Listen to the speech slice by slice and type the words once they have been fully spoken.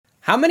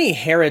How many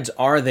Herods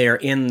are there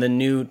in the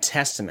New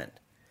Testament?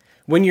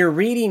 When you're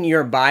reading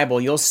your Bible,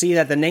 you'll see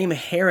that the name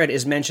Herod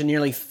is mentioned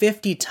nearly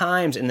 50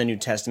 times in the New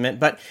Testament,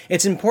 but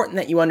it's important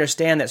that you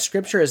understand that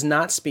Scripture is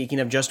not speaking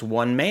of just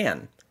one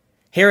man.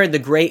 Herod the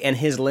Great and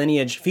his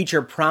lineage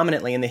feature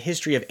prominently in the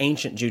history of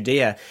ancient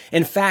Judea.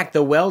 In fact,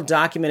 the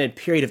well-documented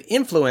period of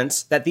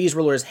influence that these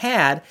rulers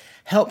had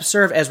helped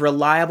serve as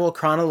reliable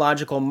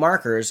chronological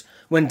markers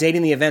when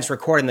dating the events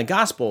recorded in the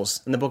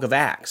Gospels and the book of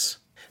Acts.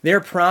 Their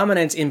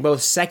prominence in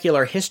both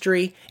secular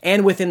history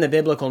and within the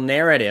biblical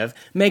narrative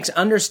makes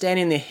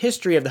understanding the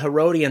history of the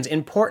Herodians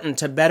important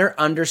to better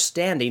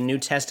understanding New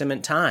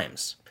Testament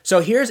times.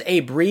 So here's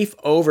a brief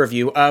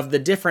overview of the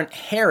different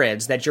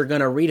Herods that you're going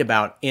to read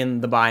about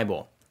in the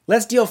Bible.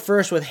 Let's deal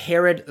first with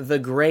Herod the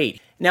Great.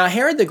 Now,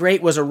 Herod the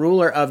Great was a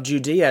ruler of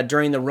Judea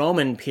during the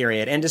Roman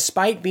period, and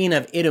despite being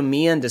of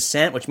Idumean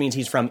descent, which means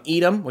he's from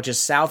Edom, which is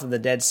south of the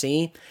Dead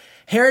Sea,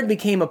 Herod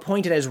became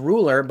appointed as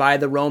ruler by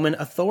the Roman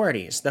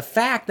authorities. The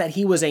fact that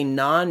he was a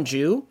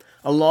non-Jew,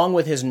 along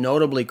with his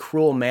notably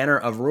cruel manner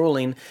of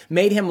ruling,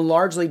 made him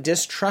largely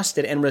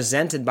distrusted and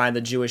resented by the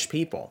Jewish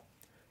people.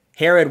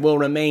 Herod will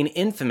remain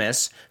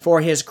infamous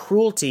for his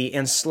cruelty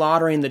in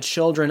slaughtering the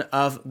children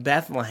of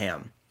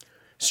Bethlehem.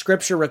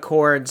 Scripture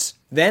records,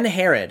 "Then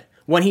Herod,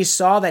 when he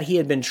saw that he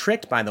had been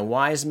tricked by the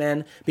wise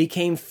men,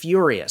 became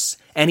furious,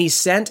 and he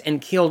sent and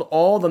killed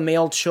all the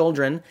male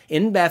children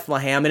in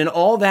Bethlehem and in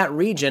all that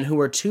region who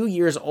were 2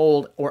 years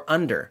old or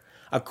under,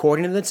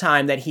 according to the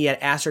time that he had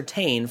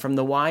ascertained from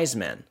the wise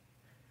men."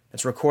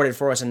 That's recorded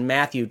for us in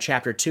Matthew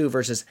chapter 2,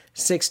 verses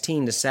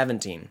 16 to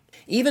 17.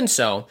 Even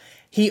so,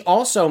 he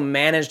also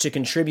managed to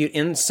contribute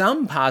in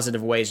some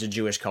positive ways to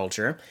Jewish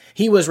culture.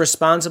 He was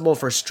responsible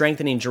for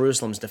strengthening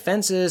Jerusalem's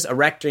defenses,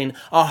 erecting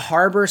a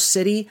harbor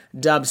city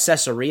dubbed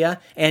Caesarea,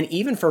 and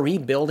even for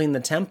rebuilding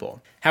the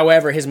temple.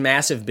 However, his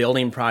massive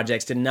building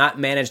projects did not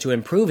manage to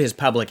improve his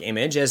public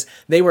image as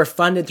they were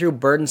funded through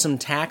burdensome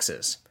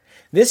taxes.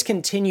 This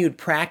continued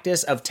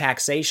practice of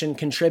taxation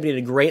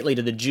contributed greatly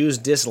to the Jews'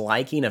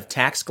 disliking of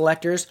tax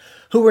collectors,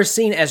 who were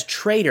seen as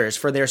traitors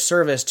for their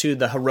service to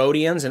the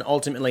Herodians and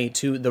ultimately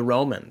to the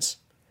Romans.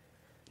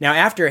 Now,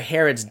 after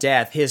Herod's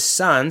death, his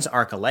sons,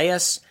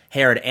 Archelaus,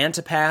 Herod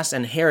Antipas,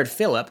 and Herod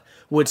Philip,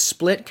 would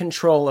split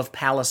control of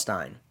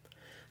Palestine.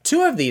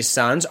 Two of these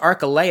sons,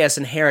 Archelaus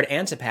and Herod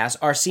Antipas,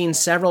 are seen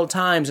several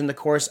times in the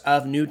course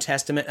of New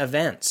Testament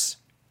events.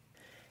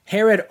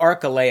 Herod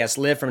Archelaus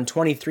lived from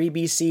 23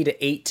 BC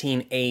to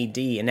 18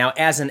 AD, and now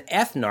as an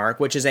ethnarch,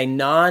 which is a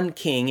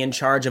non-king in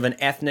charge of an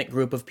ethnic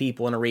group of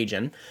people in a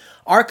region,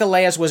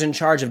 Archelaus was in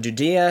charge of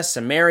Judea,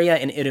 Samaria,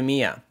 and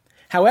Idumea.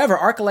 However,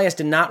 Archelaus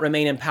did not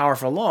remain in power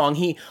for long.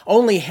 He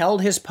only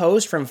held his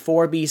post from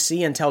 4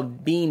 BC until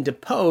being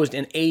deposed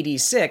in AD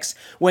 6,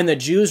 when the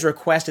Jews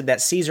requested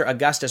that Caesar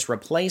Augustus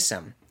replace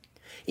him.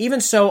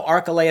 Even so,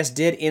 Archelaus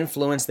did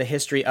influence the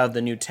history of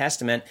the New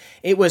Testament.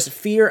 It was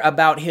fear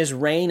about his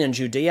reign in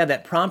Judea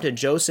that prompted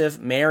Joseph,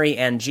 Mary,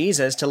 and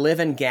Jesus to live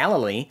in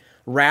Galilee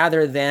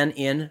rather than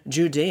in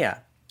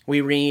Judea.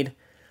 We read,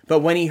 "But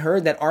when he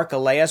heard that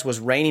Archelaus was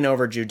reigning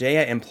over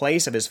Judea in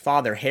place of his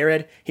father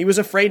Herod, he was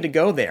afraid to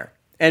go there.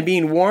 And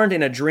being warned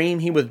in a dream,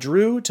 he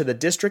withdrew to the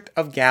district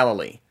of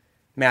Galilee."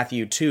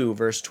 Matthew 2,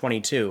 verse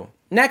 22.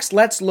 Next,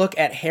 let's look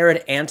at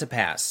Herod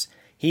Antipas.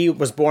 He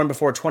was born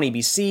before 20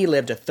 BC,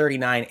 lived to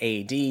 39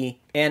 AD,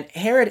 and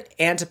Herod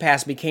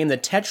Antipas became the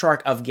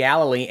Tetrarch of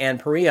Galilee and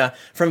Perea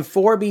from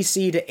 4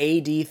 BC to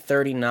AD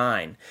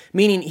 39,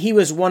 meaning he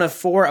was one of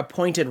 4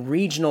 appointed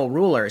regional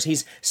rulers.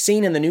 He's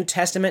seen in the New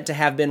Testament to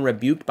have been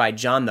rebuked by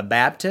John the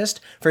Baptist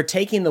for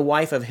taking the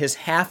wife of his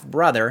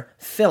half-brother,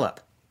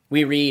 Philip.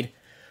 We read,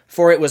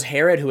 "For it was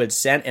Herod who had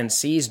sent and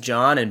seized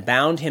John and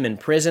bound him in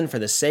prison for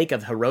the sake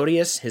of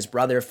Herodias, his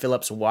brother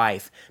Philip's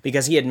wife,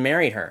 because he had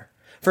married her.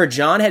 For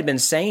John had been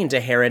saying to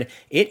Herod,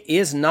 'It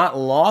is not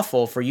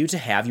lawful for you to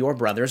have your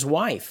brother's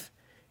wife.'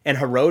 And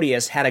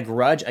Herodias had a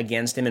grudge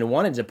against him and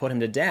wanted to put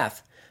him to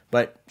death.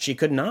 But she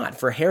could not,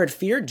 for Herod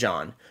feared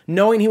John,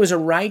 knowing he was a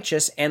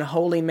righteous and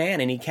holy man,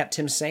 and he kept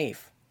him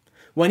safe.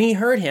 When he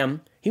heard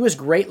him, he was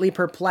greatly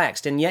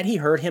perplexed, and yet he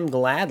heard him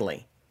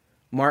gladly."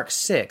 Mark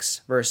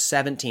 6, verse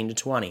 17 to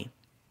 20.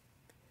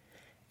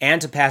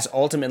 Antipas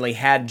ultimately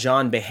had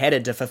John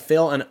beheaded to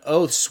fulfill an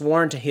oath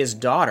sworn to his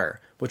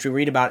daughter, which we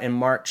read about in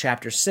Mark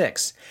chapter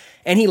 6.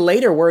 And he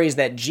later worries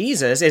that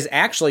Jesus is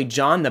actually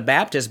John the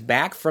Baptist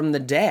back from the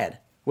dead,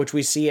 which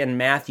we see in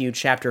Matthew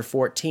chapter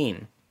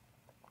 14.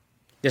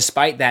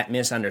 Despite that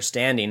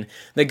misunderstanding,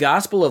 the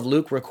Gospel of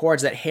Luke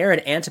records that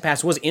Herod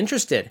Antipas was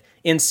interested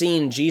in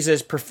seeing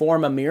Jesus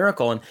perform a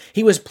miracle, and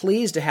he was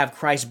pleased to have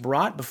Christ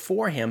brought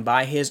before him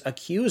by his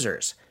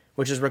accusers,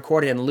 which is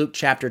recorded in Luke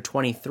chapter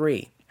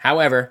 23.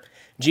 However,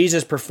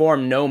 Jesus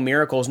performed no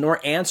miracles nor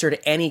answered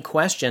any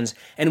questions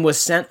and was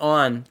sent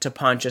on to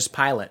Pontius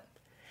Pilate.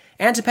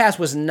 Antipas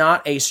was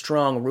not a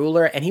strong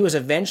ruler, and he was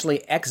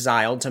eventually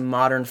exiled to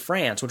modern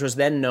France, which was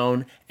then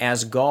known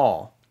as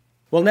Gaul.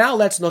 Well, now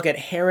let's look at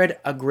Herod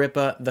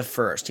Agrippa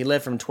I. He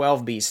lived from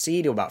 12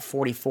 BC to about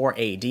 44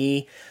 AD.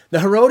 The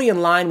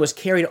Herodian line was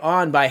carried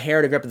on by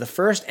Herod Agrippa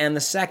I and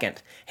II.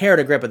 Herod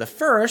Agrippa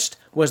I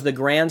was the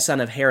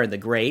grandson of Herod the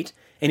Great,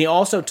 and he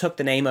also took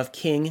the name of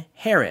King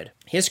Herod.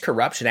 His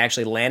corruption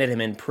actually landed him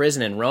in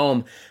prison in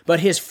Rome, but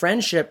his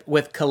friendship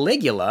with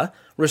Caligula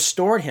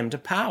restored him to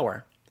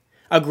power.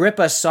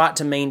 Agrippa sought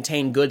to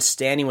maintain good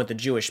standing with the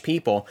Jewish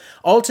people,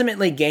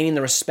 ultimately gaining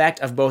the respect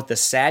of both the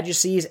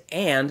Sadducees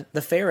and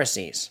the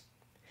Pharisees.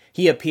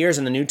 He appears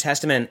in the New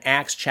Testament in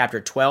Acts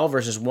chapter 12,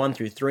 verses 1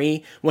 through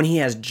 3, when he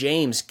has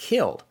James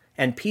killed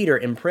and Peter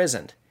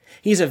imprisoned.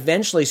 He's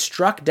eventually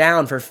struck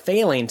down for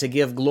failing to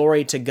give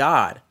glory to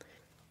God.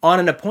 On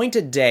an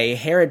appointed day,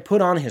 Herod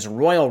put on his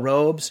royal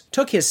robes,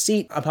 took his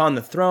seat upon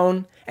the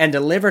throne, and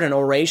delivered an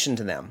oration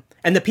to them.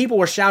 And the people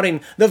were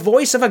shouting, "The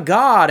voice of a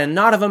God and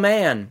not of a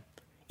man."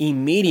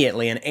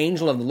 Immediately, an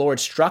angel of the Lord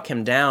struck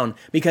him down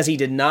because he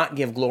did not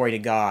give glory to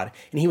God,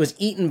 and he was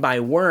eaten by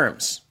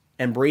worms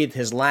and breathed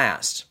his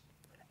last.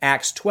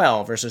 Acts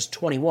 12, verses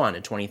 21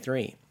 and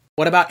 23.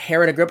 What about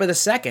Herod Agrippa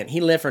II?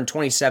 He lived from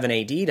 27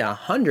 AD to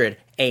 100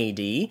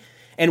 AD,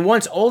 and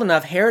once old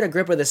enough, Herod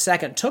Agrippa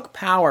II took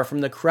power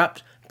from the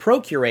corrupt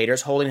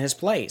procurators holding his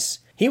place.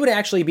 He would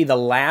actually be the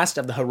last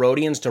of the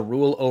Herodians to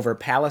rule over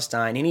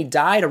Palestine, and he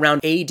died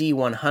around AD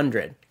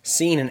 100.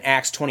 Seen in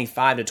Acts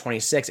 25 to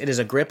 26, it is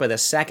Agrippa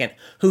II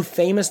who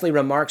famously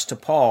remarks to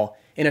Paul,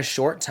 "In a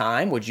short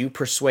time, would you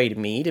persuade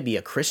me to be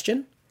a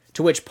Christian?"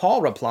 To which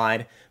Paul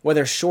replied,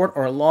 "Whether short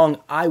or long,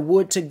 I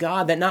would to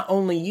God that not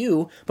only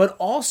you, but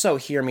also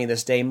hear me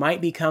this day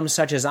might become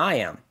such as I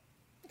am,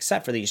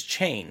 except for these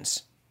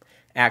chains."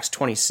 Acts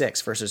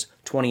 26, verses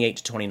 28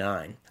 to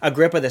 29.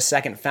 Agrippa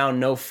II found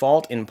no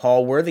fault in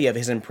Paul worthy of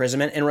his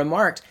imprisonment and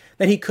remarked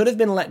that he could have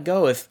been let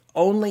go if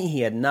only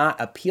he had not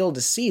appealed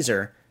to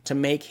Caesar to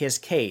make his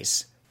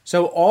case.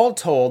 So all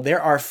told,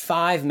 there are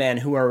 5 men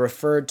who are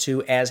referred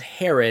to as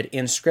Herod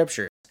in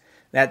Scripture.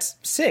 That's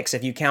 6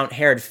 if you count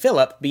Herod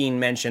Philip being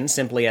mentioned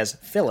simply as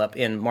Philip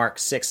in Mark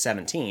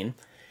 6:17.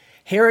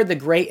 Herod the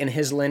Great and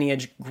his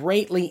lineage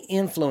greatly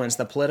influenced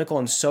the political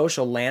and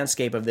social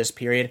landscape of this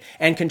period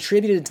and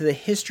contributed to the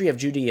history of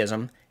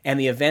Judaism and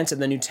the events of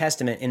the New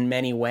Testament in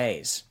many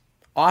ways,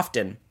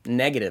 often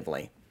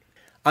negatively.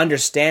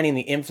 Understanding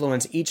the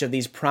influence each of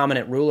these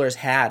prominent rulers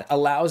had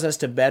allows us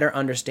to better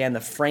understand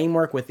the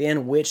framework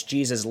within which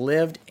Jesus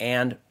lived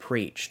and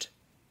preached.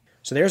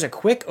 So there's a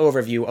quick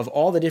overview of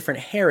all the different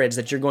Herods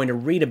that you're going to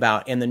read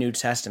about in the New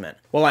Testament.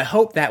 Well, I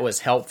hope that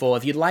was helpful.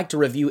 If you'd like to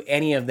review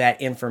any of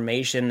that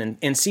information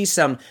and see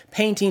some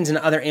paintings and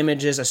other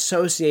images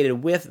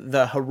associated with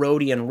the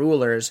Herodian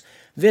rulers,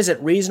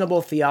 visit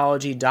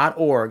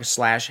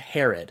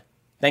reasonabletheology.org/Herod.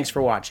 Thanks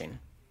for watching.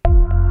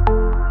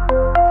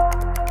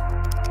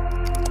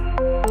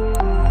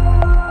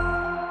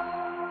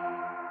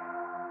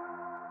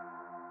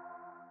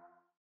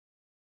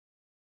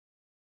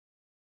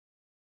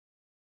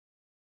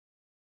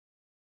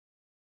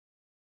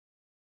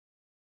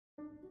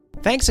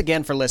 Thanks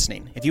again for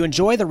listening. If you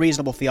enjoy the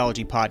Reasonable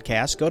Theology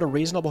podcast, go to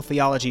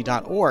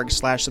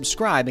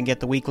reasonabletheology.org/subscribe and get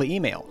the weekly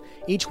email.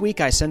 Each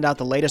week I send out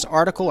the latest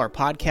article or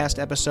podcast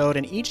episode,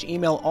 and each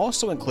email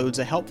also includes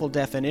a helpful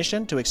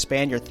definition to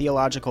expand your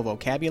theological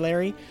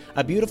vocabulary,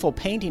 a beautiful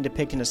painting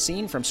depicting a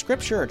scene from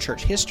Scripture or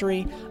church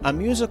history, a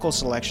musical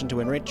selection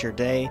to enrich your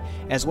day,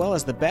 as well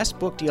as the best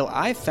book deal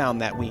I've found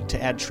that week to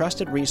add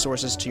trusted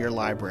resources to your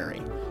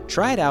library.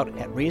 Try it out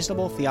at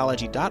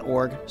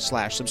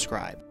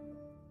reasonabletheology.org/subscribe.